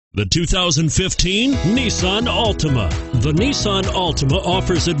The 2015 Nissan Altima. The Nissan Altima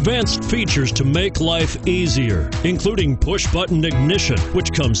offers advanced features to make life easier, including push-button ignition,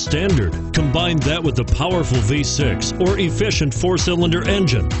 which comes standard. Combine that with the powerful V6 or efficient 4-cylinder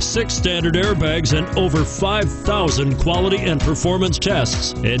engine, 6 standard airbags, and over 5,000 quality and performance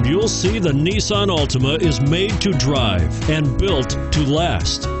tests, and you'll see the Nissan Altima is made to drive and built to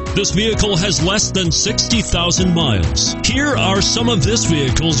last. This vehicle has less than 60,000 miles. Here are some of this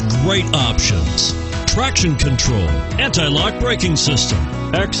vehicle's great options: traction control, anti-lock braking system,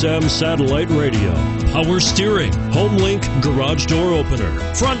 XM satellite radio, power steering, HomeLink garage door opener,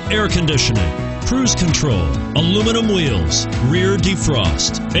 front air conditioning, cruise control, aluminum wheels, rear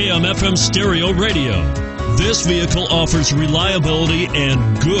defrost, AM/FM stereo radio. This vehicle offers reliability and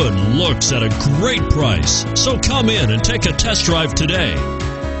good looks at a great price. So come in and take a test drive today.